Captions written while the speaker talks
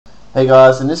Hey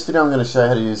guys, in this video I'm going to show you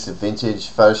how to use the vintage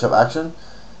Photoshop action.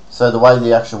 So the way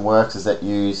the action works is that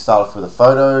you start off with a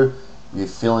photo, you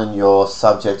fill in your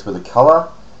subject with a color,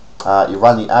 you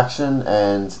run the action,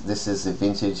 and this is the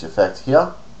vintage effect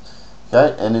here.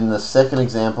 Okay, and in the second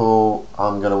example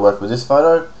I'm going to work with this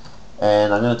photo,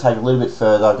 and I'm going to take it a little bit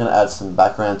further. I'm going to add some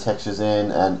background textures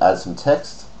in and add some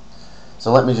text.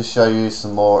 So let me just show you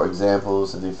some more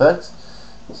examples of the effect.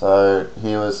 So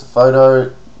here was the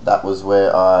photo, that was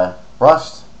where I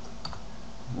brushed,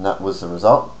 and that was the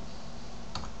result.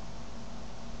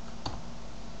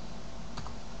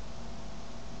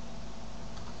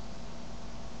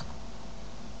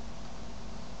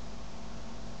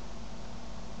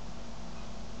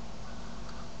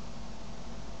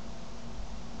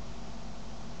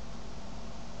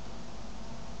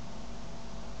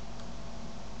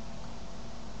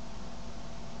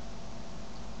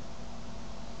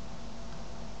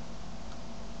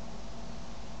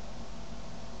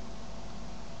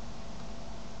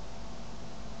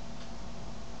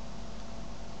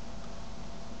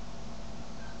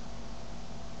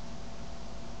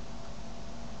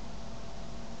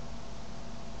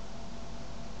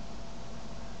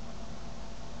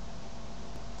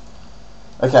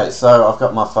 Okay, so I've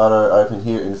got my photo open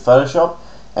here in Photoshop,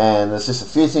 and there's just a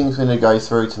few things we need to go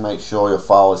through to make sure your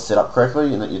file is set up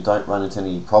correctly and that you don't run into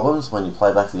any problems when you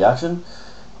play back the action.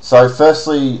 So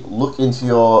firstly, look into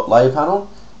your layer panel,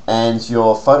 and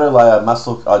your photo layer must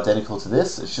look identical to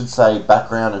this. It should say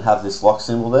background and have this lock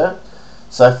symbol there.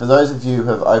 So for those of you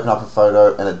who have opened up a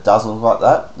photo and it doesn't look like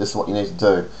that, this is what you need to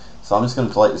do. So I'm just going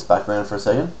to delete this background for a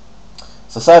second.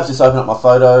 So say I've just opened up my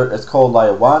photo, it's called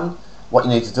layer 1. What you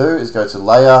need to do is go to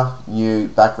Layer, New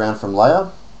Background from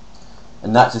Layer,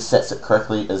 and that just sets it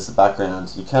correctly as the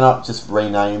background. You cannot just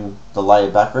rename the layer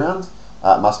background.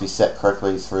 It must be set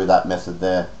correctly through that method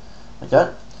there. Okay,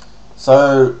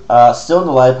 so still in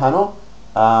the layer panel,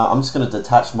 I'm just going to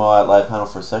detach my layer panel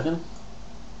for a second.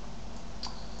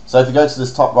 So if you go to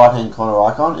this top right hand corner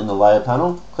icon in the layer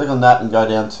panel, click on that and go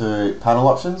down to panel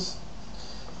options,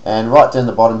 and right down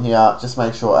the bottom here, just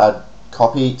make sure add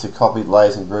copy to copied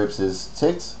layers and groups is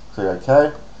ticked. Click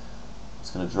OK.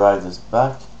 Just going to drag this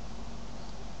back.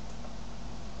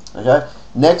 Okay.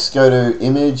 Next, go to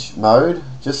image mode.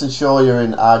 Just ensure you're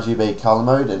in RGB color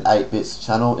mode and 8 bits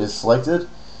channel is selected.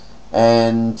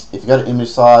 And if you go to image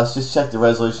size, just check the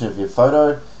resolution of your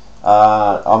photo.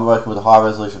 I'm working with a high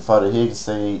resolution photo here. You can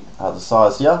see the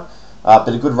size here. But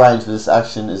a good range for this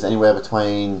action is anywhere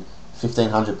between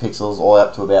 1500 pixels all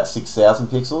up to about 6000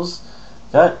 pixels.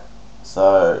 Okay.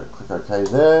 So click OK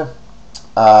there.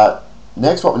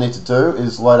 Next, what we need to do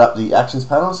is load up the actions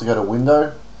panel. So go to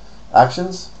Window,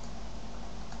 Actions.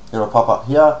 It'll pop up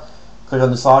here. Click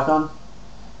on this icon.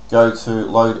 Go to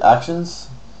Load Actions.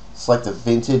 Select the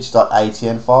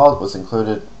vintage.atn file that was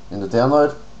included in the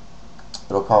download.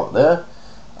 It'll pop up there.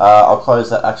 I'll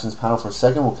close that actions panel for a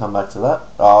second. We'll come back to that.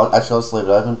 Actually, I'll just leave it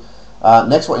open.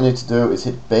 Next, what you need to do is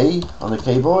hit B on the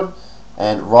keyboard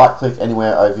and right click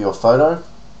anywhere over your photo,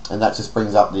 and that just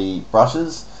brings up the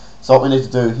brushes. So what we need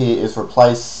to do here is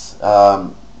replace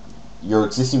your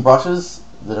existing brushes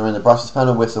that are in the brushes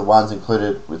panel with the ones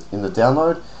included in the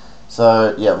download.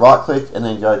 So yeah, right click and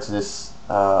then go to this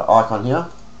icon here,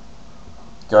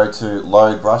 go to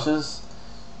load brushes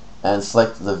and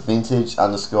select the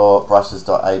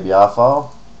vintage_brushes.abr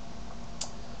file,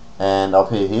 and I'll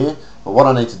appear here. But what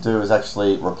I need to do is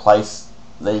actually replace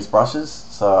these brushes.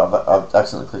 So I've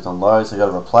accidentally clicked on load, so I go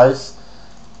to replace,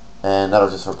 and that'll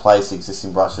just replace the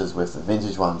existing brushes with the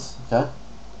vintage ones. Okay.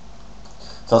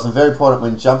 So it's very important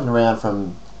when jumping around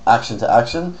from action to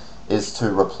action is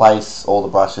to replace all the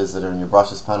brushes that are in your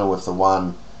brushes panel with the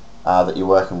one that you're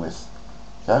working with.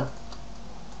 Okay.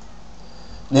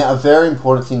 Now, a very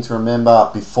important thing to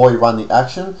remember before you run the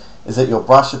action is that your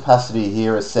brush opacity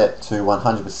here is set to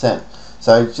 100%.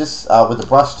 So just with the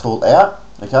brush tool out,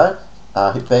 okay,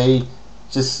 hit B,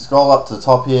 just scroll up to the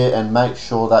top here and make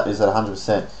sure that is at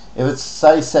 100%. If it's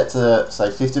set to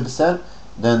 50%,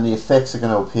 then the effects are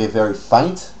going to appear very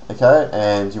faint, okay,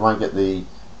 and you won't get the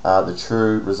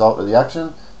true result of the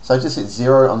action. So just hit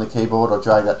 0 on the keyboard or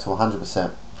drag that to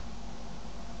 100%.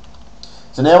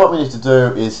 So now what we need to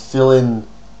do is fill in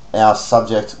our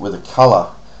subject with a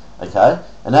color, okay,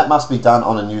 and that must be done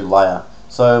on a new layer.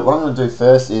 So what I'm going to do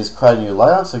first is create a new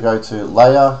layer. So go to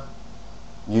Layer,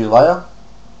 New Layer,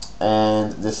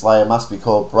 and this layer must be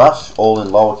called Brush, all in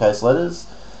lowercase letters.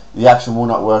 The action will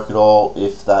not work at all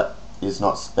if that is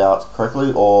not spelled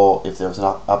correctly or if there is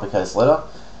an uppercase letter.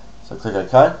 So click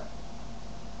OK.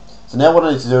 So now what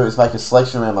I need to do is make a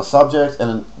selection around my subject,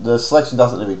 and the selection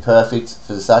doesn't need to be perfect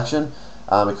for this action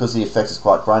because the effect is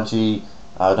quite grungy.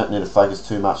 I don't need to focus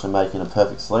too much on making a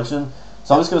perfect selection.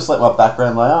 So I'm just going to select my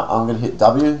background layer. I'm going to hit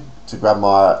W to grab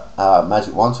my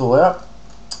magic wand tool out,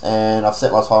 and I've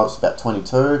set my tolerance to about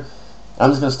 22. And I'm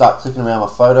just going to start clicking around my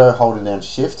photo, holding down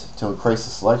Shift to increase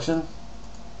the selection.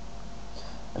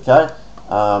 Okay,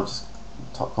 just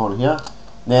top corner here.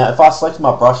 Now if I select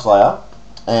my brush layer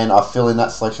and I fill in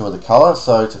that selection with a color,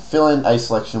 so to fill in a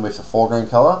selection with the foreground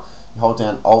color, you hold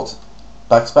down Alt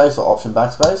backspace or Option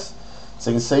backspace. So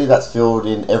you can see that's filled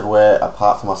in everywhere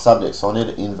apart from my subject, so I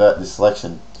need to invert this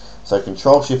selection. So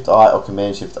Control Shift I or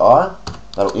Command Shift I,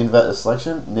 that'll invert the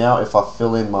selection. Now if I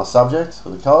fill in my subject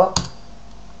with a color,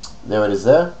 there it is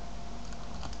there.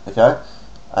 Okay,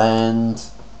 and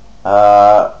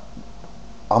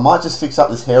I might just fix up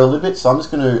this hair a little bit, so I'm just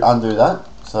going to undo that.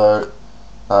 So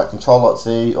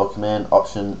Control-Z or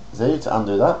Command-Option-Z to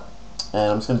undo that.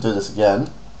 And I'm just going to do this again. I'm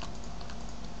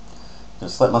going to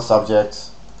select my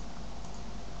subject.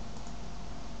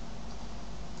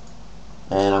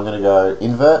 And I'm going to go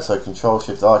invert, so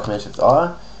Control-Shift-I,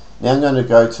 Command-Shift-I. Now I'm going to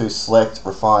go to Select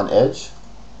Refine Edge.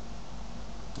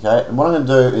 Okay, and what I'm going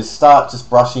to do is start just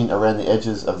brushing around the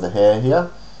edges of the hair here.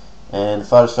 And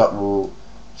Photoshop will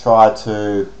try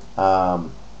to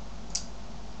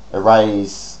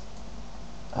erase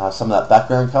some of that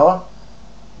background color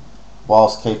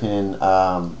whilst keeping in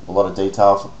a lot of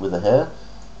detail with the hair.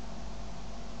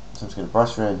 So I'm just going to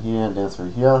brush around here and down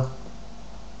through here.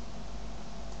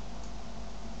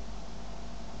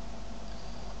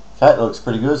 Okay, it looks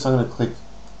pretty good, so I'm going to click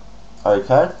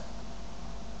OK.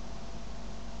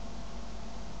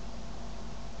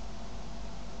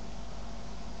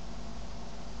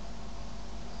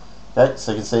 Okay,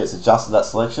 so you can see it's adjusted that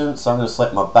selection. So I'm going to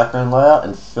select my background layer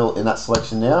and fill in that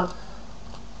selection now.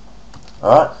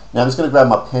 Alright, now I'm just going to grab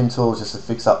my pen tool just to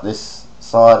fix up this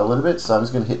side a little bit. So I'm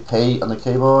just going to hit P on the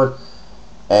keyboard,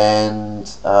 and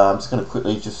I'm just going to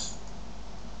quickly just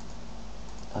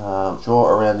draw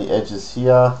around the edges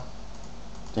here,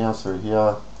 down through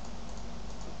here.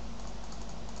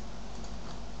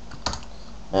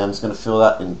 And I'm just going to fill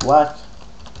that in black.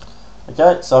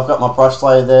 Okay, so I've got my brush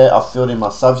layer there. I've filled in my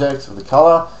subject with the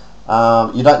colour.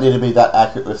 You don't need to be that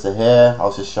accurate with the hair. I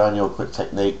was just showing you a quick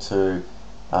technique to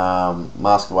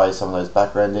mask away some of those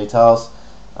background details.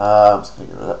 I'm just going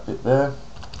to get rid of that bit there.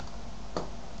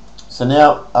 So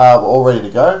now we're all ready to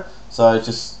go. So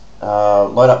just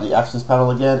load up the Actions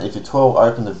panel again. If you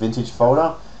open the Vintage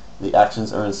folder, the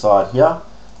actions are inside here.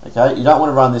 Okay, you don't want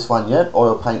to run this one yet,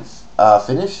 Oil Paint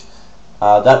Finish.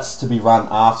 That's to be run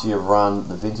after you've run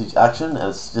the Vintage action,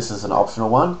 and this is an optional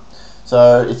one.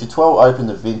 So if you open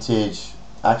the Vintage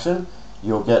action,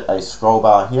 you'll get a scroll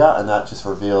bar here, and that just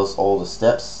reveals all the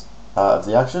steps of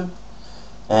the action,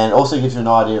 and also gives you an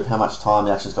idea of how much time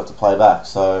the action's got to play back.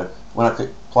 So when I click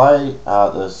play,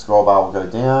 the scroll bar will go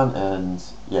down, and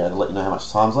yeah, it'll let you know how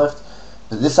much time's left.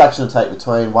 But this action will take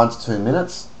between 1 to 2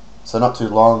 minutes, so not too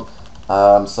long.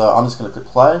 So I'm just going to click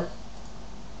play,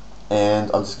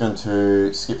 and I'm just going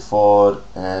to skip forward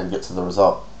and get to the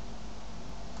result.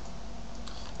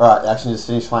 Alright, the action is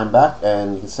finished playing back,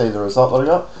 and you can see the result that I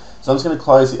got. So I'm just going to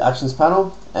close the Actions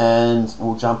panel, and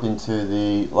we'll jump into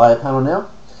the Layer panel now.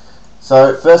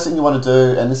 So first thing you want to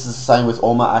do, and this is the same with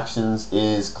all my actions,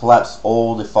 is collapse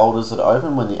all the folders that are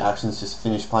open when the actions just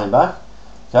finish playing back.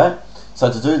 Okay,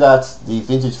 so to do that, the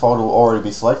Vintage folder will already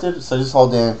be selected. So just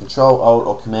hold down Control, Alt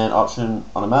or Command Option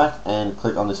on a Mac and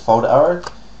click on this folder arrow.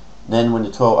 Then when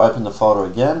you open the folder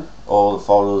again, all the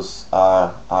folders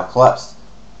are collapsed.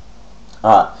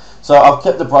 Alright, so I've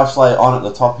kept the brush layer on at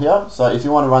the top here. So if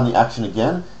you want to run the action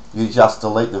again, you just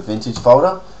delete the Vintage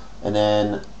folder, and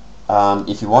then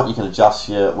if you want, you can adjust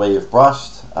where you've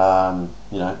brushed,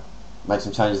 you know, make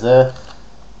some changes there.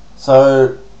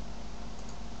 So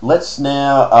let's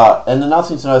now, and another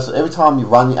thing to notice, so every time you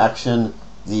run the action,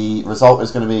 the result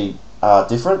is going to be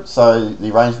different. So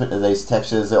the arrangement of these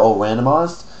textures, they're all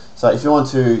randomized. So if you want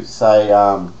to, say,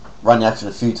 run the action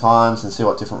a few times and see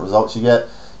what different results you get,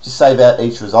 just save out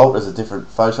each result as a different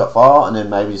Photoshop file, and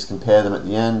then maybe just compare them at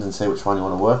the end and see which one you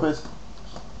want to work with.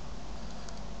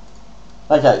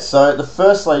 Okay, so the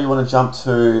first layer you want to jump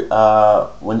to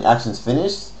when the action's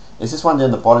finished is this one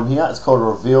down the bottom here. It's called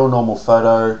Reveal Normal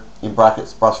Photo in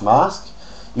brackets Brush Mask.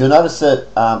 You'll notice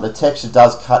that the texture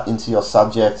does cut into your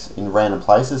subject in random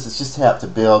places. It's just how to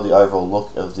build the overall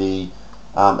look of the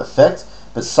effect.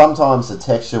 But sometimes the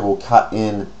texture will cut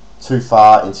in too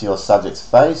far into your subject's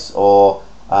face, or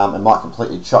it might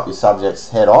completely chop your subject's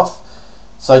head off.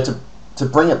 So to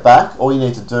bring it back, all you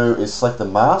need to do is select the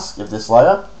mask of this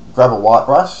layer, grab a white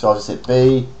brush. So I'll just hit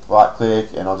B, right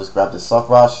click, and I'll just grab this soft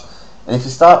brush. And if you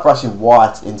start brushing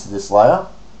white into this layer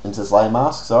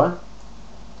mask, sorry,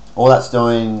 all that's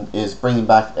doing is bringing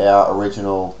back our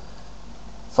original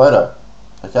photo.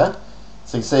 Okay,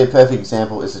 so you can see a perfect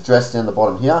example is the dress down the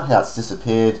bottom here, how it's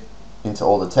disappeared into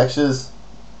all the textures.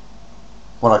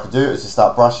 What I could do is just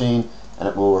start brushing and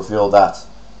it will reveal that.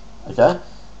 Okay,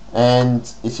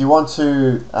 and if you want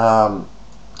to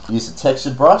use a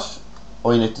textured brush,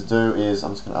 all you need to do is,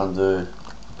 I'm just going to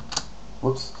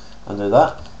undo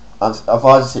that. If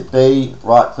I just hit B,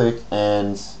 right click,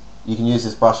 and you can use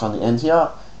this brush on the end here.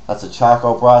 That's a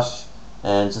charcoal brush,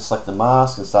 and just select the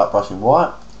mask and start brushing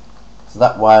white. So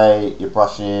that way you're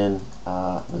brushing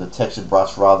with a textured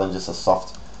brush rather than just a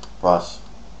soft brush.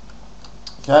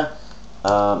 Okay,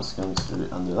 I'm just going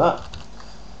to undo that.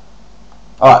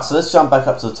 Alright, so let's jump back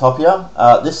up to the top here.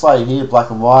 This layer here, black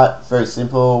and white, very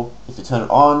simple. If you turn it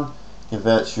on, it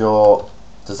converts your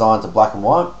design to black and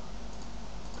white.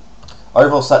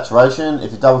 Overall saturation,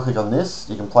 if you double click on this,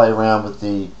 you can play around with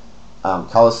the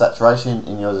color saturation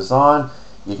in your design.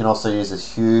 You can also use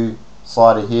this hue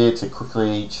slider here to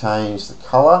quickly change the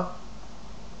color.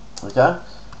 Okay.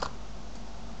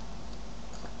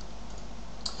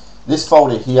 This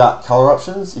folder here, color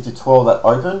options, if you twirl that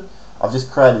open, I've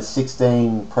just created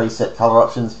 16 preset color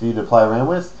options for you to play around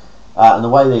with. And the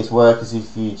way these work is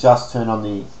if you just turn on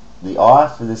the eye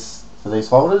for these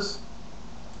folders,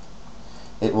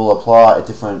 it will apply a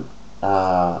different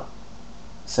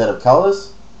set of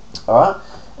colors. Alright,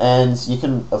 and you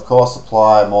can of course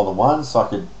apply more than one, so I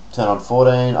could turn on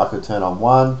 14, I could turn on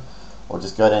 1, or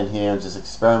just go down here and just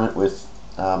experiment with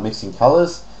mixing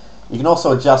colors. You can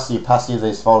also adjust the opacity of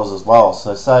these folders as well.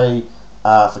 So say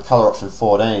for color option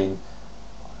 14,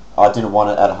 I didn't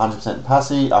want it at 100%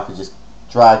 opacity, I could just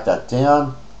drag that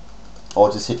down, or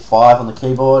just hit 5 on the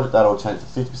keyboard, that'll change to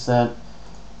 50%.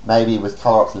 Maybe with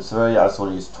color option 3, I just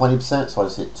want to use 20%, so I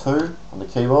just hit 2 on the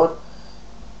keyboard.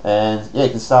 And yeah,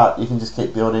 you can just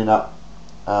keep building up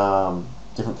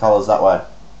different colors that way.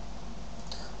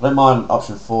 I don't mind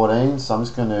option 14, so I'm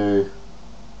just going to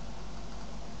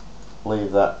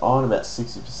leave that on about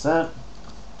 60%.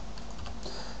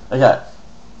 Okay,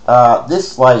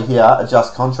 this layer here,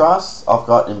 adjust contrast, I've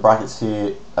got in brackets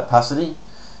here opacity.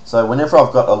 So whenever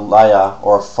I've got a layer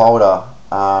or a folder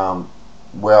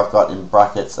where I've got in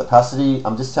brackets opacity,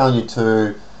 I'm just telling you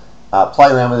to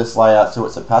play around with this layer through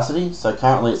its opacity. So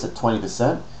currently it's at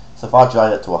 20%. So if I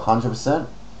drag it to 100%,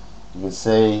 you can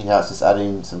see how it's just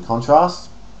adding some contrast.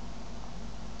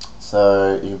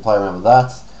 So you can play around with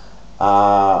that.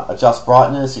 Adjust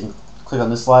brightness, you can click on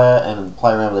this layer and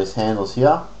play around with these handles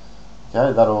here.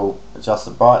 Okay, that'll adjust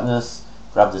the brightness.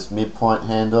 Grab this midpoint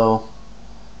handle.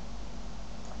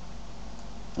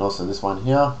 And also this one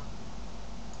here.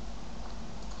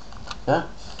 Okay.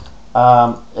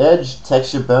 Edge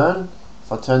texture burn.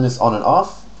 If I turn this on and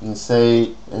off, you can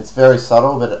see it's very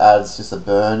subtle, but it adds just a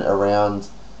burn around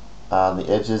the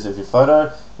edges of your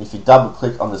photo. If you double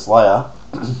click on this layer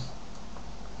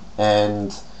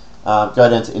and go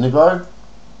down to inner glow,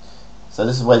 so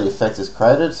this is where the effect is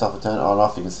created. So if I turn it on and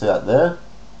off, you can see that there.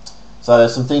 So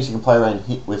there's some things you can play around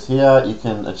with here. You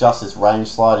can adjust this range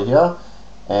slider here,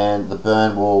 and the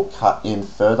burn will cut in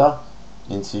further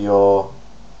into your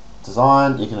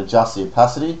design. You can adjust the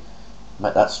opacity,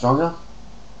 make that stronger.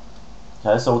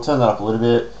 Okay, so we'll turn that up a little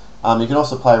bit. You can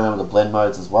also play around with the blend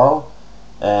modes as well,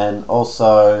 and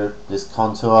also this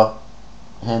contour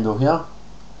handle here,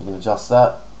 you can adjust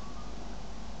that.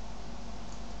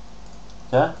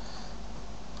 Okay,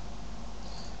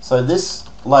 so this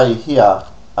layer here,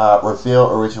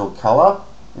 reveal original color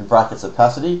in brackets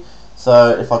opacity.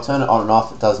 So if I turn it on and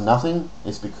off, it does nothing.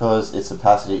 It's because its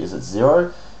opacity is at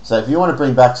 0. So if you want to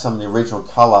bring back some of the original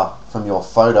color from your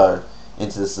photo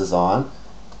into this design,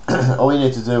 all you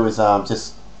need to do is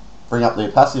just bring up the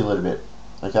opacity a little bit.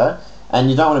 Okay, and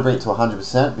you don't want to bring it to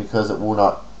 100% because it will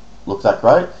not look that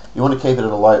great. You want to keep it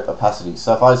at a low opacity.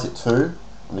 So if I just hit 2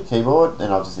 on the keyboard,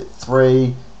 then I'll just hit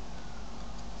 3,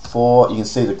 4, you can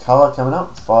see the color coming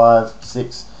up, 5,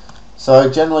 6.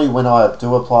 So generally when I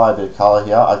do apply a bit of color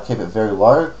here, I keep it very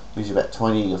low, usually about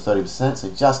 20 or 30%, so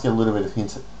you just get a little bit of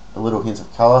hint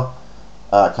of color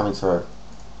coming through.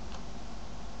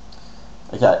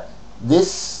 Okay,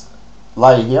 this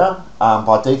layer here,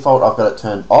 by default I've got it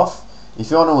turned off.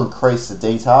 If you want to increase the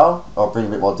detail or bring a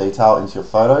bit more detail into your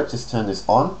photo, just turn this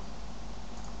on.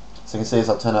 So you can see as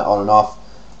I turn it on and off,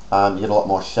 you get a lot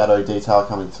more shadow detail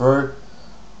coming through.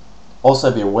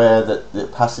 Also be aware that the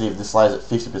opacity of this layer is at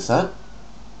 50%.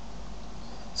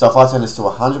 So if I turn this to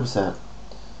 100%,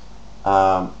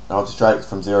 and I'll just drag it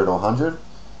from 0 to 100,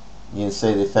 you can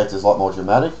see the effect is a lot more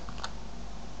dramatic.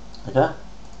 Okay,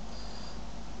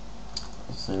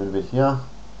 let's see a little bit here.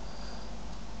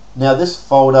 Now this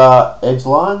folder edge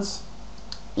lines,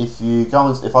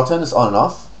 if I turn this on and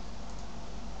off,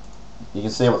 you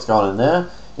can see what's going on in there.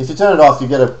 If you turn it off, you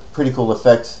get a pretty cool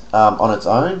effect on its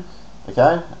own.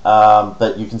 Okay,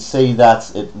 but you can see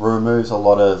that it removes a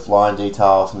lot of line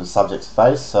detail from the subject's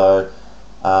face. So,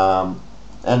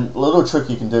 and a little trick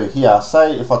you can do here,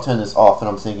 say if I turn this off and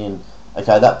I'm thinking,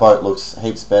 okay, that boat looks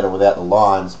heaps better without the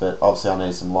lines, but obviously I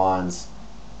need some lines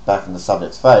back in the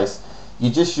subject's face. You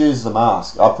just use the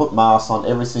mask. I put masks on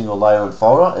every single layer and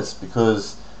folder. It's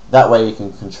because that way you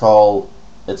can control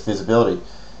its visibility.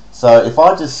 So if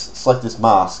I just select this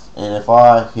mask and if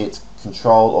I hit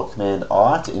Control or Command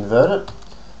I to invert it,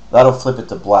 that'll flip it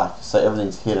to black, so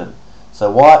everything's hidden. So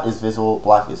white is visible,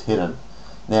 black is hidden.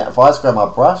 Now if I just grab my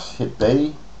brush, hit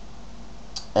B,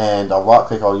 and I'll right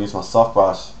click, I'll use my soft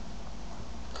brush,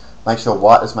 make sure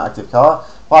white is my active color.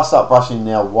 If I start brushing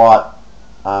now white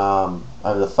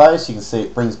over the face, you can see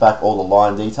it brings back all the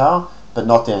line detail, but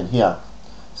not down here.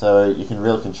 So you can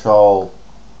really control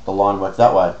the line work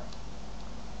that way.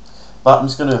 But I'm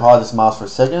just going to hide this mask for a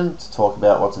second to talk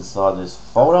about what's inside this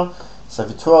folder. So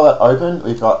if you twirl that open,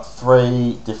 we've got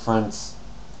 3 different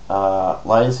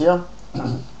layers here.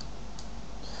 So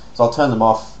I'll turn them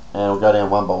off and we'll go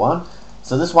down one by one.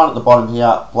 So this one at the bottom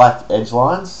here, black edge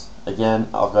lines. Again,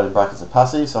 I've got in brackets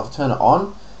opacity. So if I turn it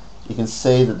on, you can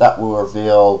see that that will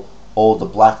reveal all the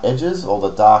black edges, all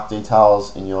the dark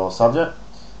details in your subject.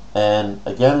 And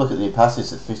again, look at the opacity,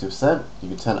 it's at 50%. You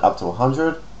can turn it up to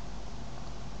 100.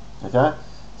 Okay,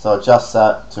 so adjust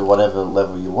that to whatever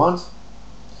level you want.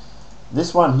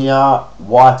 This one here,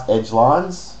 white edge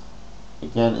lines,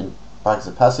 again in brackets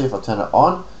opacity, if I turn it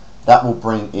on, that will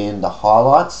bring in the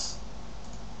highlights,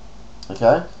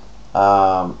 okay,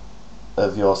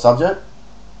 of your subject.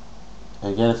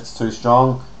 And again, if it's too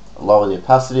strong, lower the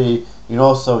opacity. You can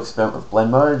also experiment with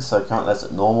blend mode, so currently that's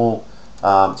at normal.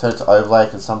 Turn it to overlay,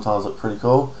 can sometimes look pretty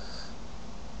cool.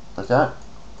 Okay,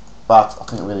 but I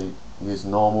think we're going to use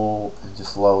normal and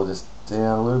just lower this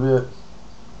down a little bit.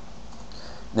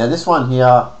 Now this one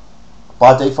here,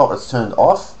 by default it's turned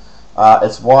off.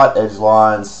 It's white edge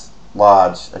lines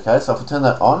large. Okay, so if I turn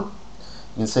that on,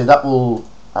 you can see that will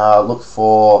look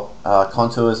for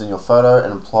contours in your photo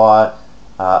and apply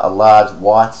a large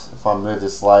white. If I move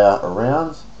this layer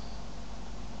around,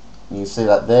 you can see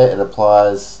that there it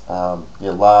applies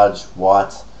large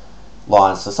white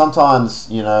lines. So sometimes,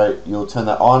 you know, you'll turn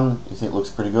that on, you think it looks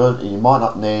pretty good, and you might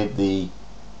not need the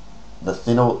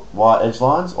thinner white edge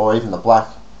lines or even the black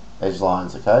edge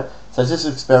lines. Okay, so just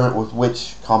experiment with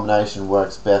which combination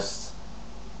works best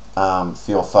for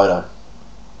your photo.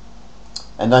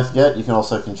 And don't forget, you can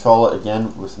also control it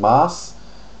again with masks.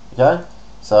 Okay,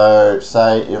 so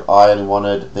say if I only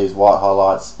wanted these white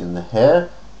highlights in the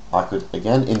hair, I could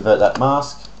again invert that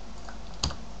mask,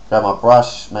 grab my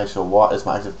brush, make sure white is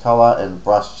my active color, and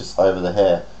brush just over the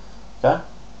hair. Okay,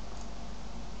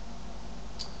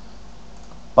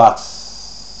 but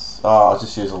I'll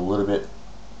just use a little bit,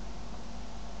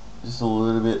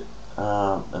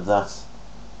 of that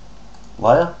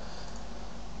layer.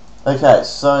 Okay,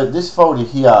 so this folder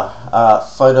here,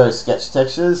 photo sketch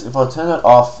textures, if I turn it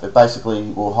off, it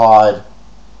basically will hide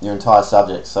your entire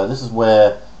subject. So this is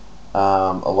where a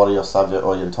lot of your subject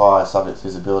or your entire subject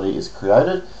visibility is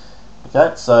created.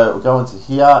 Okay, so we'll go into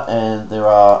here and there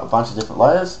are a bunch of different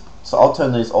layers. So I'll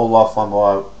turn these all off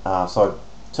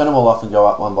turn them all off and go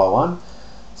up one by one.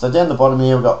 So down the bottom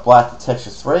here we've got black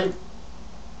texture 3.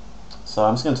 So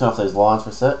I'm just going to turn off these lines for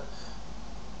a sec.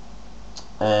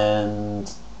 And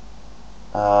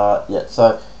yeah,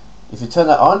 so if you turn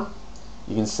that on,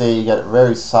 you can see you get a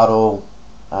very subtle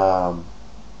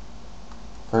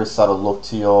look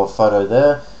to your photo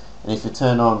there. And if you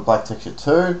turn on black texture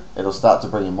 2, it'll start to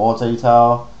bring in more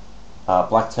detail.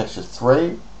 Black texture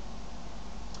 3,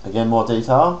 again more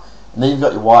detail. And then you've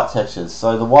got your white textures.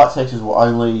 So the white textures will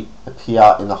only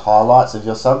appear in the highlights of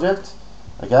your subject,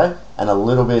 okay, and a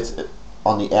little bit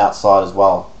on the outside as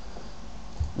well.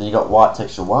 Then you've got white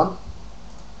texture 1.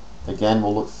 Again,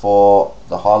 we'll look for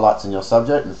the highlights in your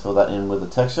subject and fill that in with the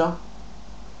texture.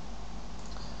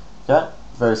 Okay,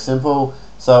 very simple.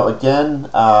 So again,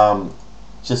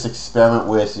 just experiment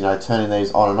with, you know, turning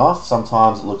these on and off.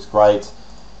 Sometimes it looks great,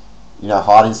 you know,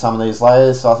 hiding some of these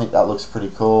layers. So I think that looks pretty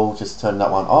cool. Just turn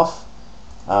that one off.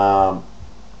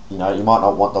 You know, you might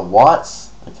not want the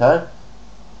whites. Okay.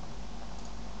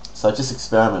 So just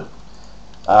experiment.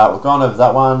 We've gone over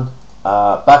that one.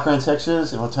 Background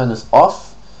textures. If I turn this off,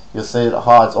 you'll see that it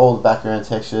hides all the background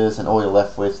textures, and all you're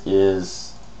left with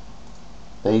is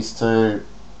these two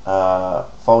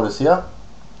folders here.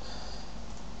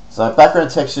 So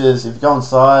background textures, if you go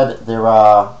inside, there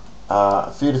are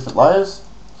a few different layers.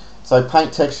 So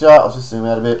paint texture, I'll just zoom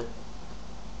out a bit.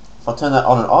 If I turn that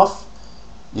on and off,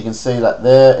 you can see that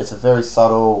there it's a very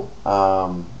subtle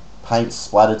paint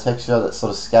splatter texture that's sort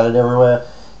of scattered everywhere.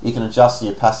 You can adjust the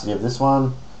opacity of this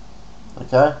one.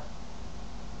 Okay.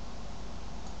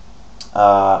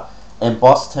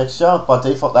 Emboss texture, by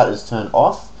default that is turned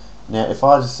off. Now if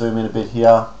I just zoom in a bit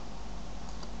here,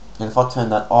 and if I turn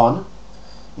that on,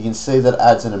 you can see that it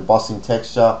adds an embossing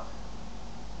texture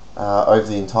over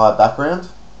the entire background.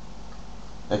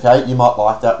 Okay, you might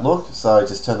like that look, so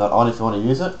just turn that on if you want to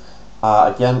use it.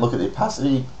 Again, look at the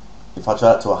opacity. If I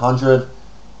try it to 100,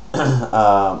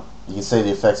 you can see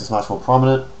the effects is much more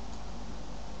prominent.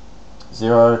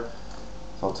 0,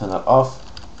 so I'll turn that off.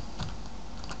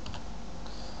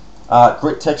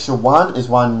 Grit texture 1 is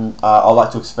one I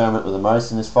like to experiment with the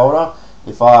most in this folder.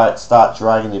 If I start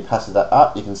dragging the opacity of that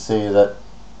up, you can see that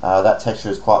that texture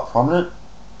is quite prominent.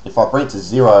 If I bring it to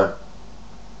 0,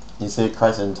 you see it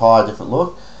creates an entire different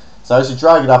look. So as you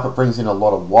drag it up, it brings in a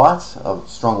lot of white, a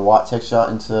strong white texture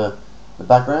into the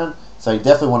background. So you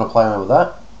definitely want to play around with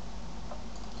that.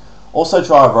 Also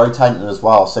try rotating it as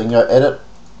well. So you can go edit,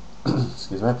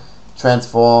 excuse me,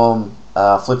 transform,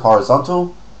 flip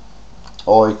horizontal,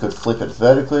 or you could flip it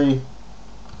vertically.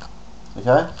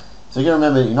 Okay, so you can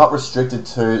remember you're not restricted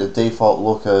to the default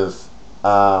look of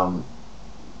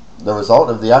the result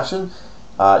of the action.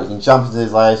 You can jump into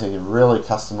these layers and you can really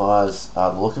customize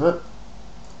the look of it.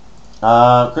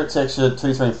 Grit texture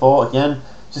 2, 3, and 4, again,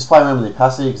 just play around with the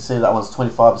opacity. You can see that one's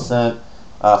 25%,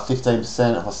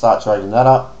 15%. If I start dragging that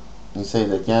up, you can see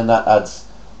that again, that adds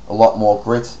a lot more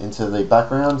grit into the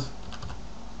background.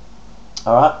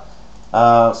 Alright,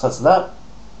 so that's that.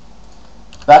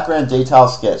 Background detail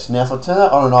sketch. Now if I turn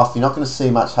that on and off, you're not going to see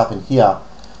much happen here.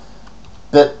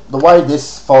 But the way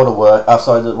this folder works,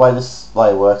 the way this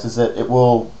layer works is that it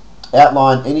will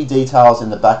outline any details in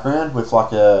the background with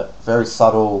like a very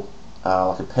subtle,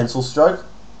 like a pencil stroke.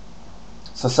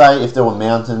 So say if there were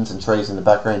mountains and trees in the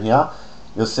background here,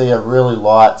 you'll see a really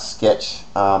light sketch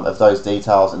of those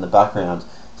details in the background.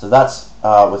 So that's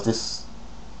with this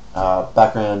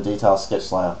background detail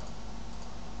sketch layer.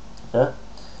 Okay.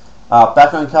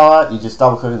 Background color, you just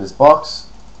double click in this box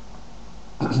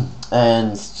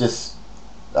and just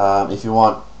if you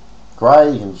want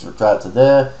grey, you can drag it to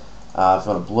there. If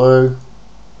you want a blue,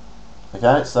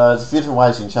 okay. So there's a few different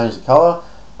ways you can change the color,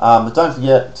 but don't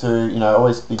forget to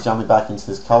always be jumping back into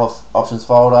this color options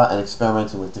folder and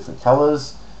experimenting with different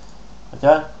colors.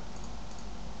 Okay.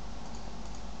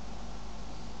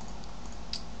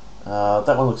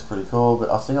 That one looks pretty cool, but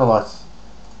I think I liked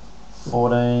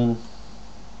 14.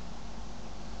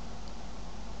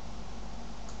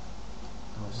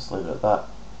 I'll just leave it at that.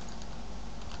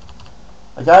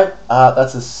 Okay,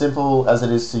 that's as simple as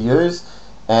it is to use,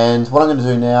 and what I'm going to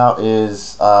do now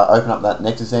is open up that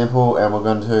next example, and we're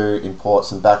going to import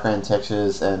some background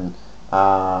textures, and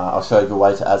I'll show you a good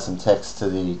way to add some text to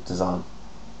the design.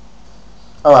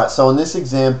 Alright, so in this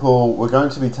example we're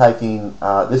going to be taking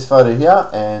this photo here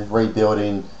and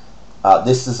rebuilding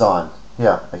this design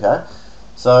here. Okay,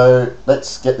 so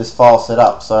let's get this file set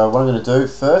up. So what I'm going to do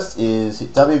first is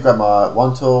hit W, grab my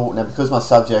wand tool. Now because my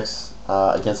subject's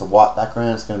against a white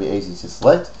background, it's going to be easy to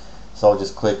select, so I'll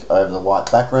just click over the white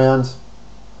background.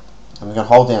 I'm going to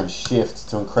hold down shift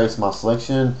to increase my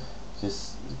selection.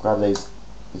 Just grab this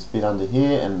bit under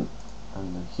here and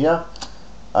under here.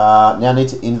 Now I need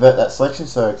to invert that selection,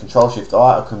 so Control Shift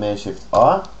I or Command Shift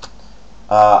I.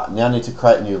 Now I need to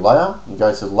create a new layer. You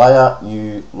go to Layer,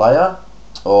 New Layer,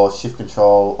 or Shift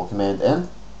Control or Command N.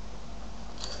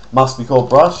 Must be called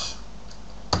Brush,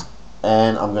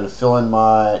 and I'm going to fill in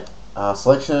my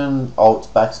selection, Alt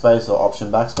Backspace or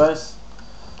Option Backspace.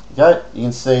 Okay, you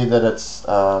can see that it's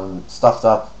stuffed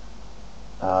up,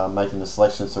 making the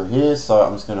selection through here. So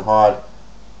I'm just going to hide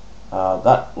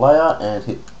that layer and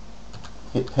hit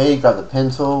P, grab the pen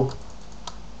tool.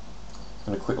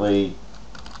 I'm going to quickly,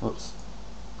 whoops,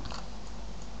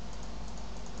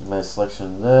 made a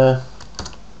selection there.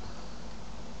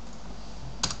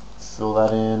 Fill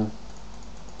that in.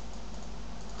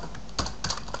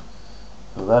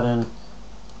 Fill that in.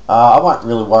 I won't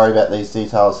really worry about these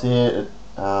details here. It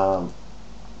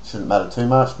shouldn't matter too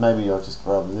much. Maybe I'll just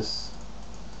grab this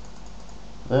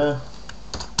there.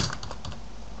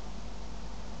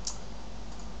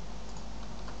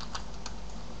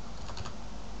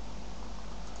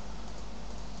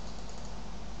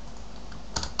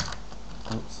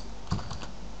 Oops.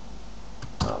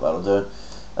 Oh, that'll do.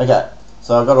 Okay,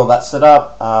 so I've got all that set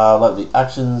up. Load the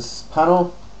actions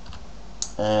panel,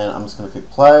 and I'm just going to click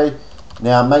play.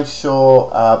 Now make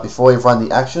sure before you run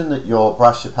the action that your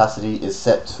brush opacity is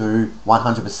set to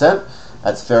 100%.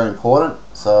 That's very important.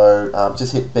 So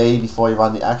just hit B before you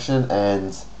run the action,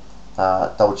 and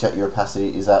double check your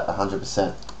opacity is at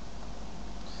 100%.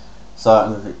 So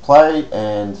I'm going to click play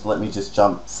and let me just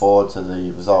jump forward to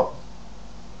the result.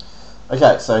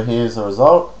 Okay, so here's the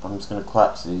result. I'm just going to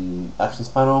collapse the actions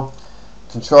panel.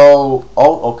 Control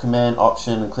Alt or Command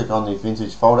Option and click on the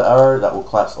vintage folder arrow. That will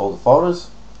collapse all the folders.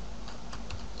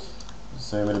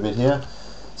 Zoom in a bit here.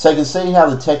 So you can see how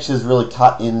the texture is really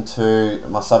cut into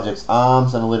my subject's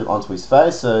arms and a little bit onto his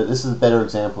face. So this is a better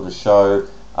example to show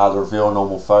the reveal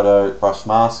normal photo brush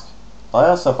mask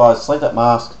layer. So if I select that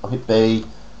mask, I'll hit B,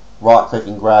 right click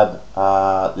and grab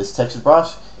this texture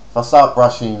brush. If I start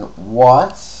brushing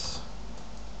white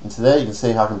into there, you can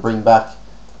see how I can bring back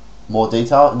more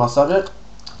detail in my subject.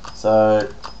 So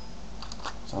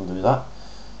let's undo that.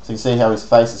 So you can see how his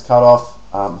face is cut off.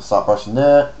 Start brushing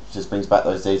there, it just brings back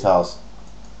those details.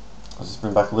 I'll just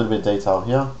bring back a little bit of detail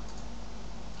here.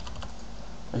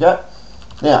 Okay,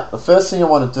 now the first thing I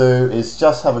want to do is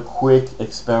just have a quick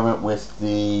experiment with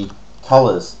the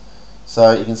colors.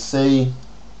 So you can see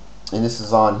in this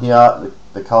design here,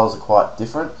 the colors are quite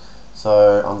different.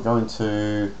 So I'm going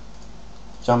to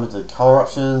jump into the color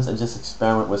options and just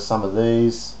experiment with some of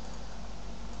these.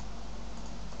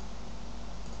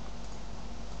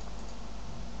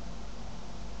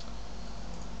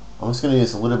 I'm just going to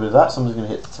use a little bit of that, so I'm just going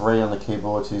to hit 3 on the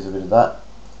keyboard to use a bit of that.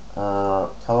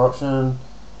 Color option.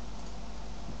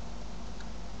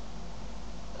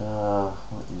 I'll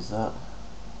use that.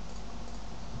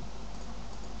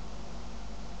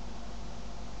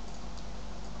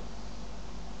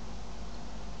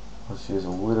 Let's use a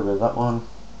little bit of that one.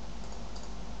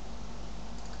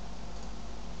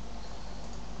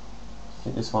 I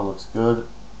think this one looks good.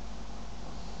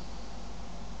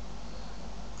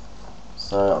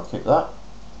 So I'll keep that.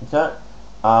 Okay.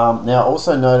 Now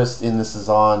also noticed in this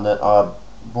design that I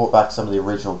brought back some of the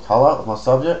original color of my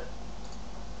subject.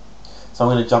 So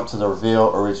I'm going to jump to the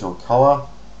reveal original color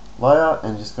layer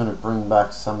and just going to bring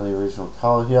back some of the original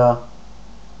color here.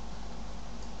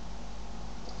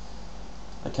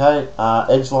 Okay,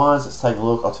 edge lines, let's take a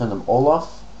look. I'll turn them all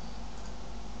off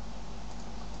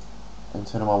and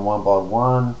turn them on one by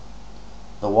one.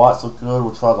 The whites look good,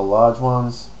 we'll try the large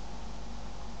ones.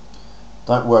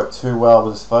 Don't work too well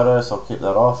with this photo, so I'll keep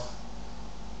that off.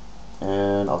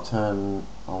 And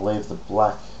I'll leave the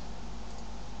black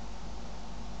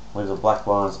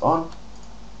lines on.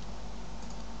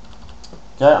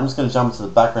 Okay, I'm just going to jump to the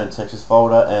background textures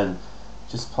folder and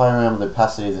just play around with the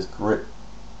opacity of this grit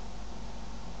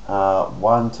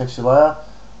 1 texture layer.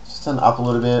 Just turn it up a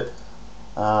little bit.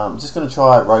 I'm just going to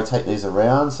try and rotate these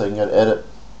around, so you can go to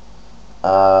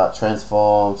edit,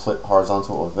 transform, flip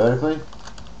horizontal or vertically.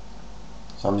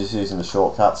 So I'm just using the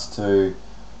shortcuts to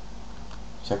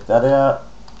check that out.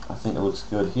 I think it looks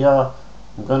good here.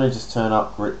 I'm going to just turn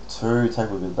up grit 2, take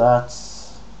a look at that.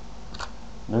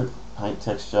 Nope, paint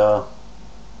texture.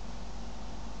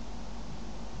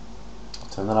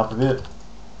 Turn that up a bit.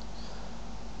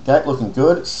 Okay, looking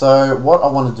good. So what I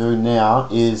want to do now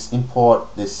is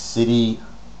import this city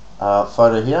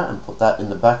photo here and put that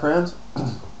in the background.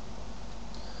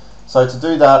 So to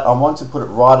do that, I want to put it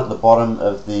right at the bottom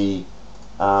of the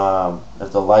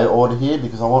layer order here,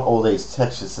 because I want all these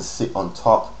textures to sit on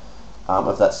top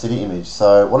of that city image.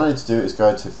 So what I need to do is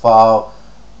go to File,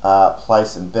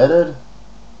 Place Embedded,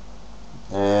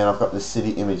 and I've got this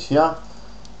city image here.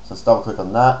 So let's double click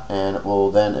on that and it will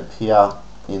then appear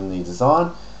in the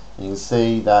design. And you can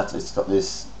see that it's got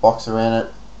this box around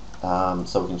it,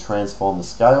 so we can transform the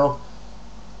scale.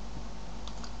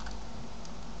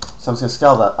 So I'm just going to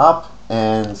scale that up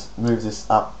and move this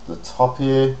up the top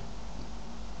here.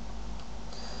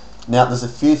 Now there's a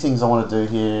few things I want to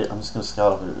do here. I'm just going to scale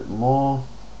it up a little bit more.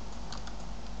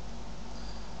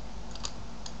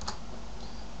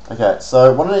 Okay,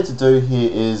 so what I need to do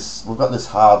here is, we've got this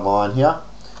hard line here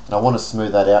and I want to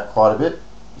smooth that out quite a bit.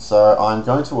 So I'm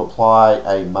going to apply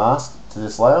a mask to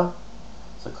this layer.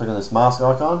 So click on this mask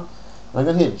icon and I'm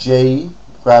going to hit G,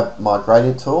 grab my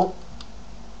gradient tool,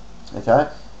 okay,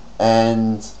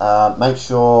 and make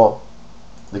sure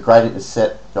the gradient is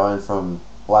set going from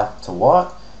black to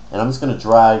white. And I'm just going to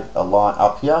drag a line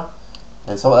up here,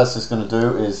 and so what that's just going to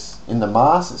do is, in the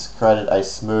mask, it's created a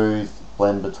smooth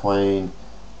blend between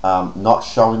not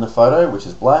showing the photo, which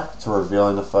is black, to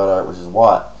revealing the photo, which is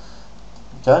white.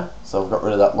 Okay, so we've got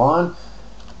rid of that line.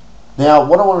 Now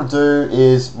what I want to do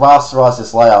is rasterize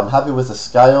this layer. I'm happy with the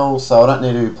scale, so I don't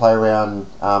need to play around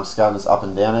scaling this up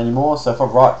and down anymore. So if I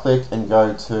right click and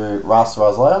go to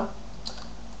rasterize layer,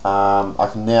 I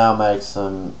can now make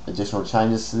some additional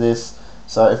changes to this.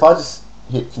 So if I just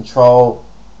hit Control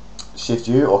Shift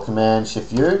U or Command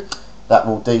Shift U, that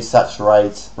will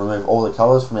desaturate, remove all the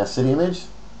colors from our city image.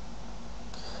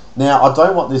 Now I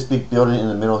don't want this big building in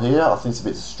the middle here. I think it's a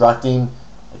bit distracting.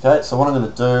 Okay, so what I'm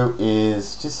going to do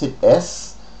is just hit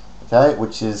S, okay,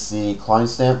 which is the clone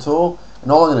stamp tool,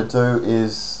 and all I'm going to do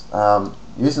is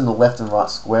using the left and right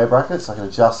square brackets, I can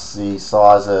adjust the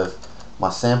size of my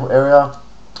sample area.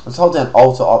 Let's hold down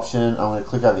Alt or Option. I'm going to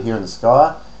click over here in the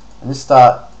sky and just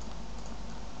start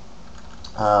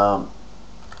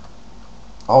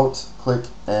Alt, click,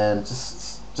 and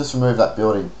just remove that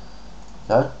building.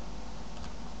 Okay,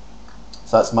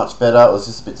 so that's much better. It was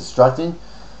just a bit distracting.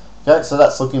 Okay, so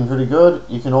that's looking pretty good.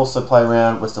 You can also play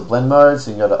around with the blend mode,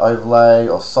 so you can go to overlay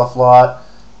or soft light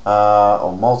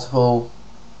or multiple.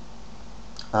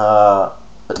 But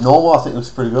normal I think looks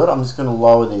pretty good. I'm just going to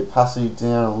lower the opacity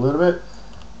down a little bit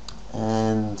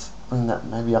and bring that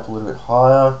maybe up a little bit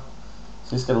higher.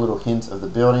 So just get a little hint of the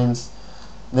buildings.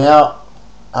 Now,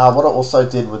 what I also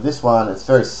did with this one, it's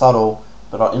very subtle,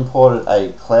 but I imported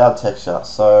a cloud texture.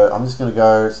 So I'm just going to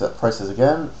go to that process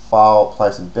again, File,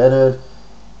 Place Embedded.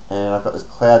 And I've got this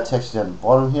cloud texture down the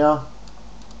bottom here.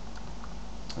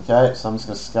 Okay, so I'm just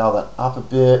going to scale that up a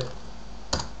bit.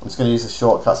 I'm just going to use the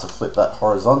shortcuts to flip that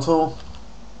horizontal.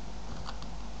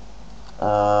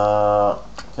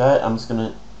 Okay, I'm just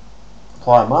going to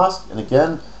apply a mask, and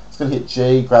again, I'm just going to hit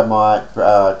G, grab my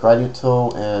gradient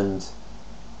tool, and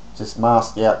just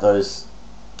mask out those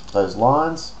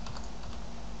lines.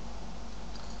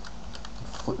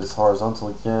 Flip this horizontal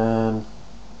again.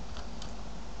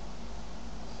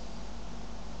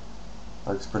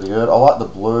 Looks pretty good. I like the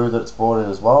blue that it's brought in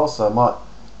as well, so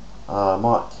I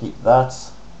might keep that.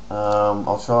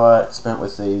 I'll try experiment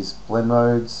with these blend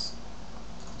modes.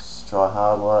 Just try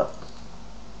hard light.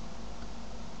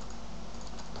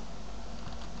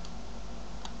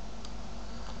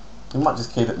 You might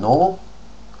just keep it normal.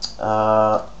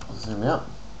 Zoom out.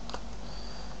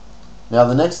 Now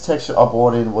the next texture I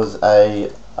brought in was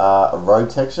a road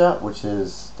texture, which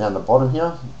is down the bottom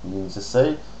here. You can just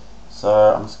see. So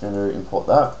I'm just going to import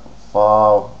that.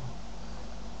 File,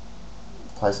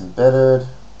 Place Embedded,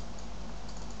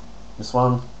 this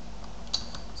one.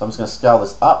 So I'm just going to scale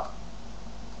this up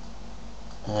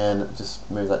and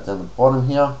just move that down the bottom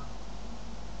here.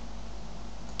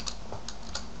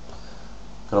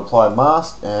 Going to apply a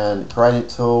mask and gradient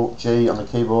tool, G on the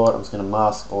keyboard. I'm just going to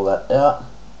mask all that out.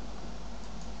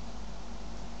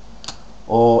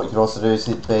 Or you could also do is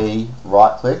hit B,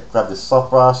 right click, grab this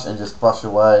soft brush and just brush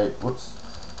away,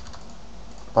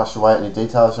 brush away any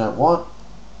details you don't want.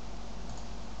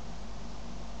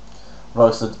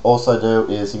 What I also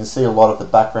do is you can see a lot of the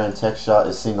background texture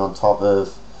is sitting on top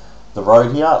of the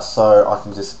road here, so I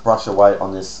can just brush away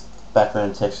on this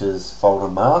background textures folder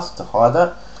mask to hide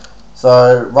that.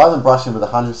 So rather than brushing with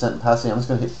 100% opacity, I'm just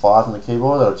going to hit 5 on the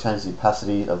keyboard. That'll change the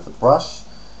opacity of the brush.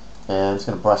 And I'm just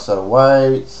going to brush that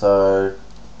away. So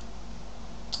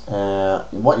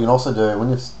what you can also do when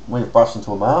you've brushed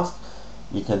into a mask,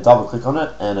 you can double click on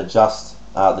it and adjust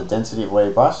the density of where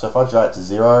you brush. So if I drag it to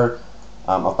 0,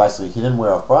 I've basically hidden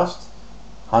where I've brushed.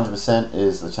 100%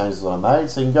 is the changes that I made.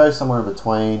 So you can go somewhere in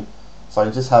between, so you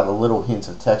can just have a little hint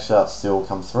of texture still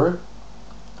come through.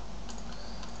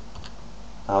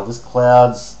 This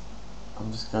clouds, I'm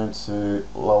just going to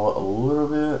lower a little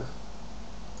bit.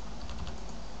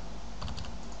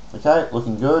 Okay,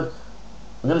 looking good.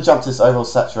 I'm going to jump to this overall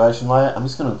saturation layer. I'm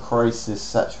just going to increase this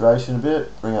saturation a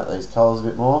bit, bring out these colours a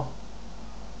bit more.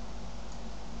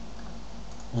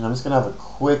 And I'm just going to have a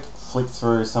quick flick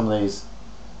through some of these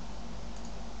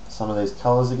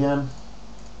colours again.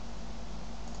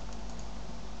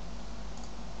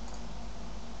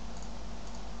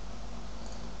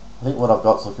 I think what I've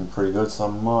got is looking pretty good, so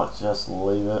I might just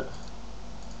leave it.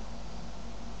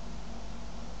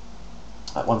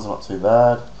 That one's not too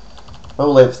bad, but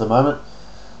we'll leave it for the moment.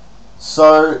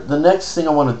 So the next thing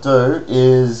I want to do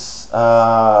is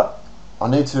I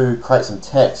need to create some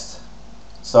text.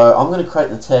 So I'm going to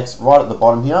create the text right at the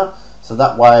bottom here, so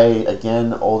that way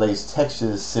again all these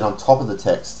textures sit on top of the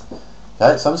text.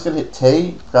 Okay, so I'm just going to hit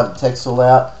T, grab the text tool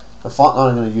out. The font line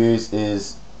I'm going to use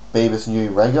is Beavis New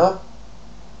Regular,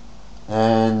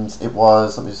 and it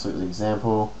was, let me just look at the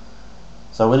example.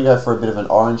 So we're going to go for a bit of an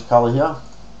orange color here.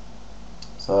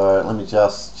 So let me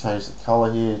just change the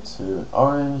color here to an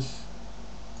orange.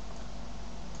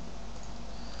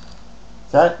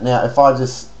 Okay, now if I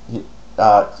just hit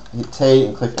T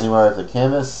and click anywhere over the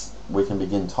canvas, we can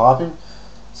begin typing.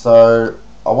 So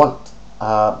I want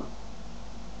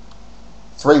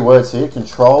 3 words here,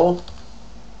 control,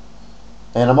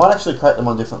 and I might actually create them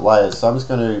on different layers. So I'm just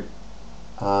going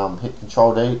to hit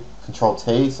Control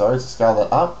T, sorry, to scale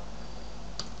that up.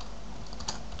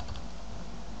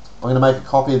 I'm going to make a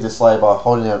copy of this layer by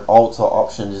holding down Alt or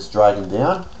Option, just dragging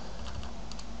down.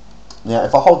 Now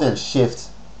if I hold down Shift,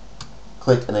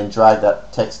 click and then drag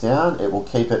that text down, it will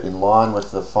keep it in line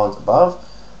with the font above.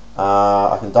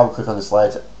 I can double click on this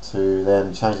layer to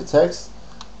then change the text.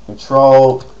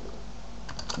 Control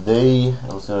D,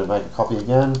 I'm just going to make a copy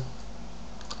again.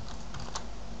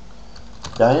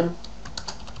 Game.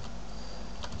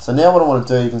 So now what I want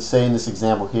to do, you can see in this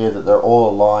example here that they're all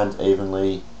aligned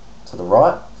evenly to the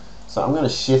right. So I'm going to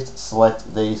Shift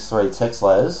select these three text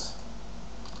layers,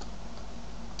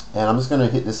 and I'm just going to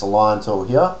hit this align tool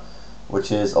here,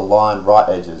 which is align right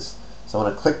edges. So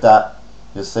when I click that,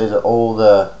 you'll see that all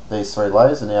these three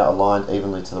layers are now aligned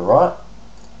evenly to the right.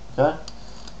 Okay.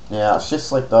 Now Shift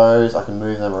select those, I can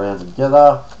move them around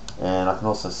together, and I can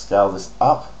also scale this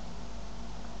up.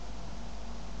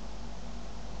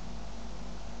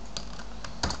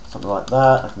 Something like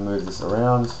that. I can move this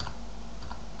around.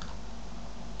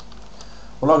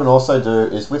 What I can also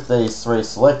do is with these three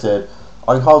selected,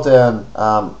 I can hold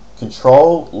down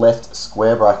Control left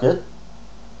square bracket.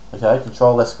 Okay,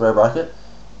 Control left square bracket,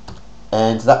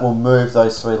 and that will move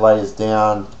those three layers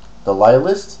down the layer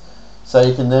list. So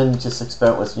you can then just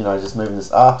experiment with, just moving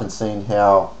this up and seeing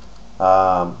how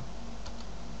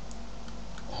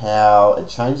it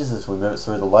changes as we move it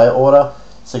through the layer order.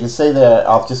 So you can see there,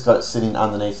 I've just got it sitting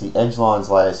underneath the edge lines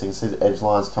layer, so you can see the edge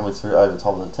lines coming through over the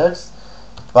top of the text.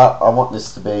 But I want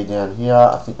this to be down here.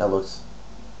 I think that looks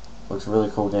really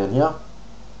cool down here.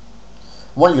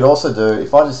 What you could also do,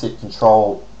 if I just hit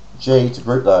Control G to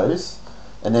group those,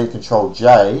 and then Control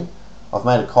J, I've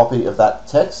made a copy of that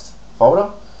text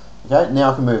folder. Okay,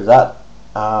 now I can move that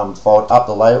folder up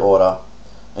the layer order,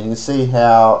 and you can see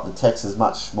how the text is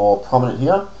much more prominent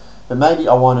here. But maybe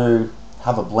I want to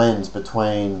have a blend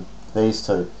between these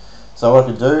two. So what I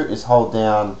can do is hold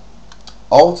down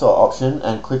Alt or Option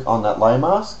and click on that layer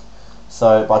mask.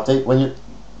 So when you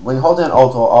hold down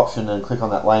Alt or Option and click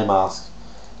on that layer mask,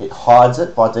 it hides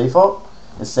it by default.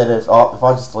 Instead of if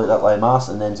I just delete that layer mask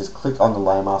and then just click on the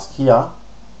layer mask here,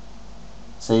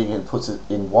 see, it puts it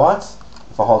in white.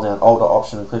 If I hold down Alt or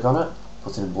Option and click on it, it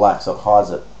puts it in black, so it hides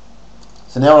it.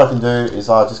 So now what I can do is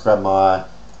I just grab my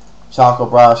charcoal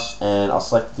brush and I'll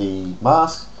select the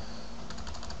mask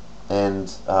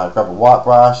and grab a white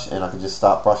brush, and I can just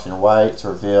start brushing away to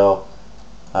reveal.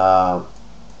 Oops, I'm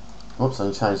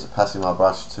going to change the opacity of my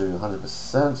brush to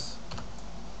 100%.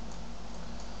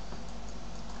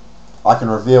 I can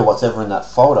reveal what's ever in that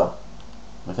folder.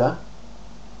 Okay.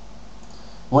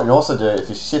 What you can also do, if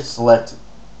you Shift select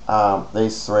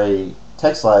these three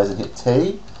text layers and hit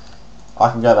T,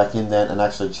 I can go back in then and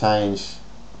actually change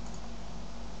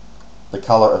the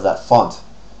color of that font,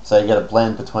 so you get a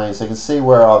blend between. So you can see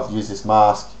where I've used this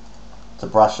mask to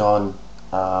brush on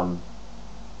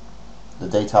the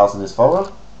details in this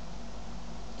folder.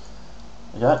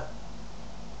 Okay.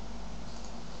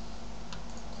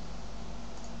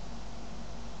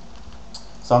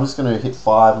 So I'm just going to hit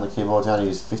 5 on the keyboard down to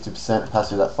use 50%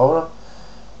 opacity of that folder.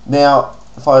 Now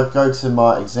if I go to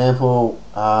my example,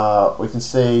 we can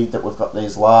see that we've got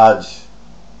these large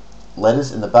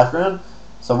letters in the background.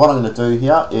 So what I'm going to do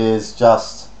here is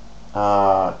just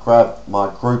grab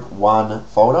my Group 1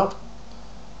 folder.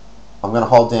 I'm going to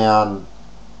hold down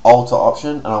Alt or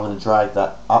Option, and I'm going to drag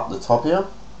that up the top here.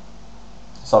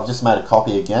 So I've just made a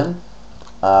copy again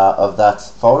of that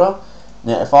folder.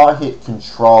 Now if I hit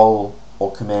Control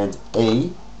or Command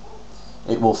E,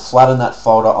 it will flatten that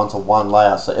folder onto one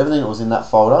layer. So everything that was in that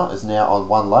folder is now on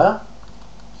one layer.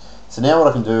 So now what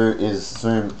I can do is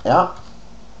zoom out,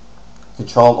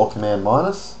 Control or Command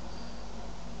minus,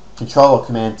 Control or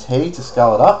Command T to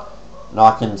scale it up, and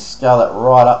I can scale it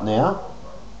right up now,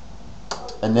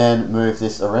 and then move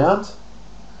this around.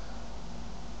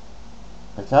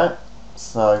 Okay,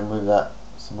 so move that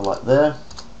somewhere like there.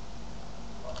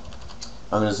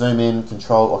 I'm going to zoom in,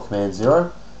 Control or Command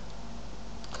 0.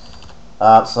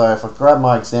 So if I grab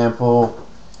my example,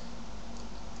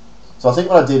 so I think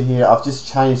what I did here, I've just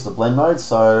changed the blend mode,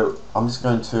 so I'm just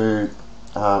going to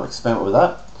experiment with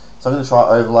that. So I'm going to try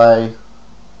overlay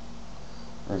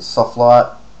and soft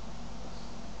light.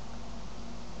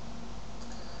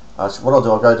 What I'll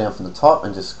do, I'll go down from the top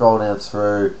and just scroll down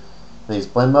through these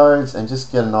blend modes and just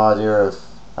get an idea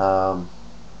of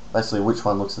basically which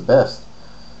one looks the best.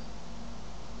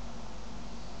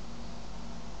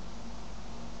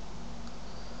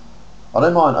 I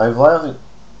don't mind overlay.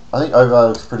 I think overlay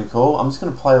looks pretty cool. I'm just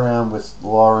going to play around with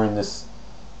lowering this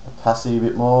opacity a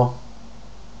bit more.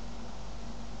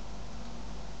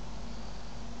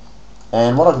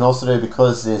 And what I can also do,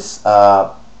 because this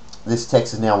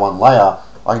text is now one layer,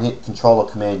 I can hit Control or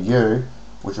Command U,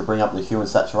 which will bring up the hue and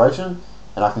saturation,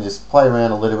 and I can just play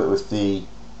around a little bit with the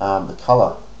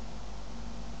color.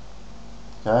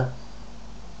 Okay,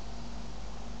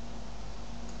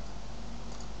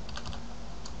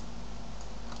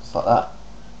 just like that.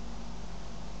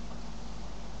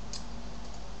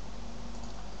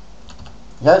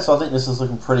 Okay, so I think this is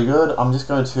looking pretty good. I'm just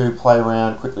going to play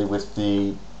around quickly with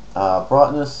the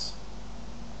brightness.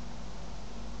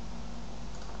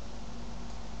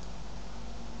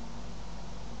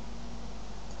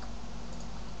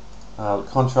 The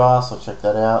contrast, I'll check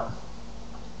that out.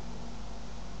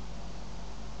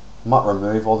 Might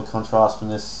remove all the contrast from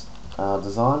this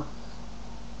design.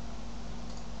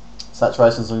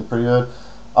 Saturation's looking pretty good.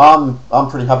 I'm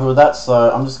pretty happy with that,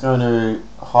 so I'm just going to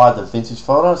hide the vintage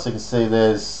photo. So you can see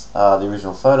there's the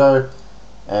original photo,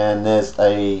 and there's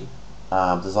a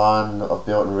design I've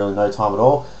built in really no time at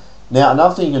all. Now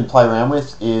another thing you can play around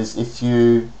with is if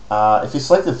you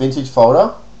select the vintage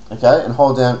folder, okay, and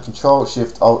hold down Control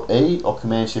Shift Alt E or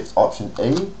Command Shift Option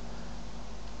E,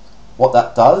 what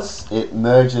that does, it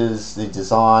merges the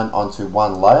design onto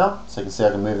one layer. So you can see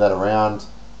I can move that around,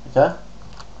 okay.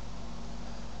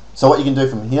 So what you can do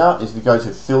from here is if you go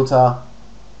to Filter,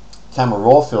 Camera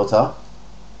Raw Filter,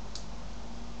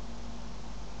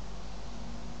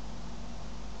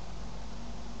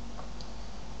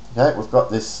 okay, we've got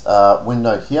this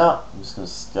window here. I'm just going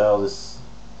to scale this.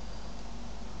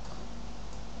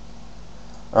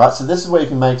 Alright, so this is where you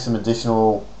can make some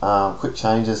additional quick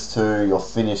changes to your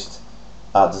finished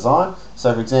design.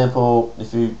 So for example,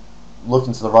 if you look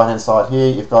into the right hand side here,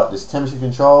 you've got this temperature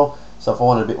control. So if I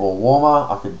wanted a bit more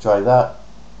warmer, I could drag that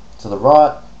to the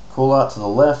right, cooler to the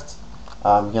left.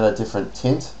 You get a different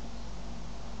tint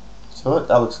to it.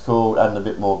 That looks cool, adding a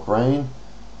bit more green.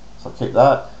 So I'll keep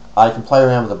that. You can play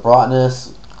around with the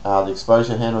brightness, the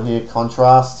exposure handle here,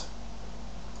 contrast.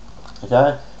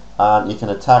 Okay, you can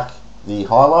attack the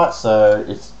highlights. So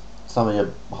if some of your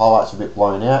highlights are a bit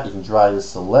blown out, you can drag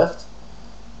this to the left.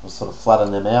 We'll sort of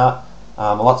flatten them out.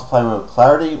 I like to play around with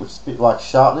clarity, which is a bit like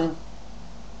sharpening.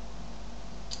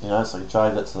 You know, so I can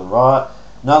drag that to the right.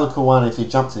 Another cool one, if you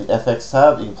jump to the FX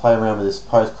tab, you can play around with this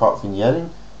post-crop vignetting.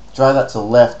 Drag that to the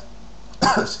left,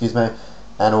 excuse me,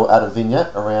 and it'll add a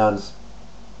vignette around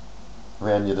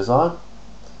your design.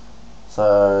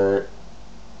 So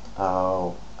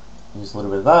I'll use a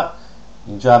little bit of that.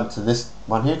 You can jump to this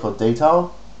one here called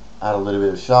Detail, add a little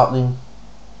bit of sharpening.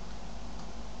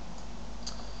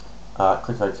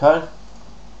 Click OK.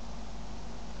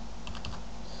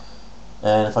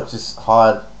 And if I just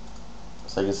hide,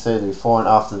 so you can see the before and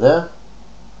after there.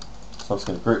 So I'm just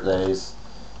going to group these,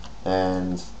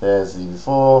 and there's the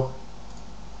before,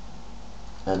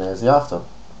 and there's the after.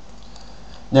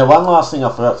 Now one last thing I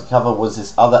forgot to cover was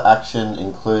this other action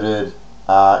included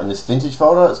in this vintage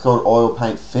folder. It's called Oil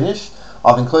Paint Finish.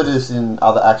 I've included this in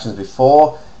other actions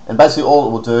before, and basically all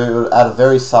it will do, it will add a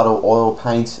very subtle oil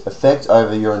paint effect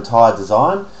over your entire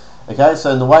design. Okay,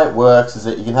 so the way it works is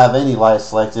that you can have any layer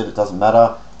selected, it doesn't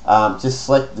matter. Just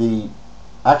select the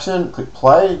action, click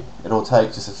play, it'll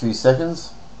take just a few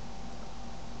seconds.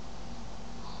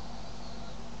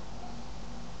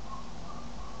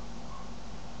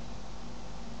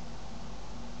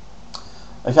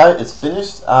 Okay, it's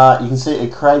finished. You can see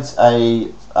it creates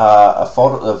a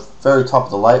folder at the very top of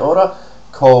the layer order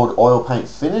called Oil Paint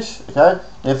Finish. Okay,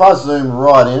 now if I zoom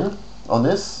right in on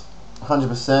this,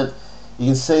 100%, you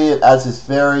can see it adds this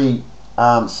very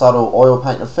subtle oil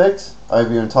paint effect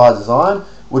over your entire design,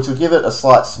 which will give it a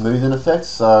slight smoothing effect.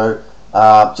 So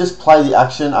just play the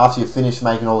action after you've finished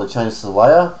making all the changes to the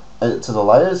layer, to the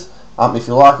layers. If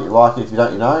you like it, you like it. If you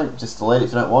don't, you don't. Just delete it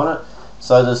if you don't want it.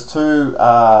 So there's two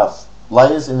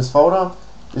layers in this folder.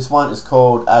 This one is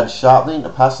called Add Sharpening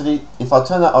Opacity. If I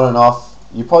turn that on and off,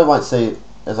 you probably won't see it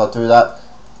as I do that,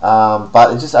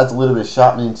 but it just adds a little bit of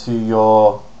sharpening to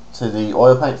the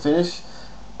oil paint finish.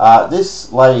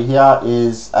 This layer here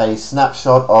is a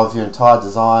snapshot of your entire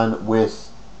design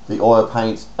with the oil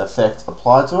paint effect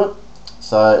applied to it.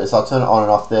 So as I turn it on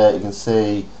and off there, you can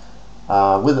see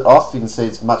with it off, you can see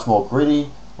it's much more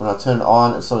gritty. When I turn it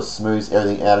on, it sort of smooths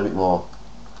everything out a bit more.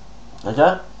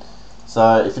 Okay,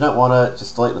 so if you don't want it,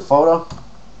 just delete the folder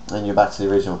and you're back to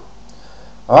the original.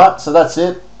 Alright, so that's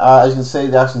it. As you can see,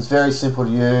 the action is very simple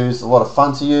to use, a lot of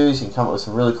fun to use. You can come up with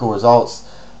some really cool results.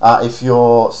 If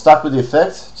you're stuck with the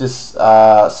effect, just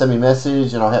send me a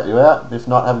message and I'll help you out. If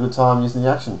not, have a good time using the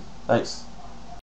action. Thanks.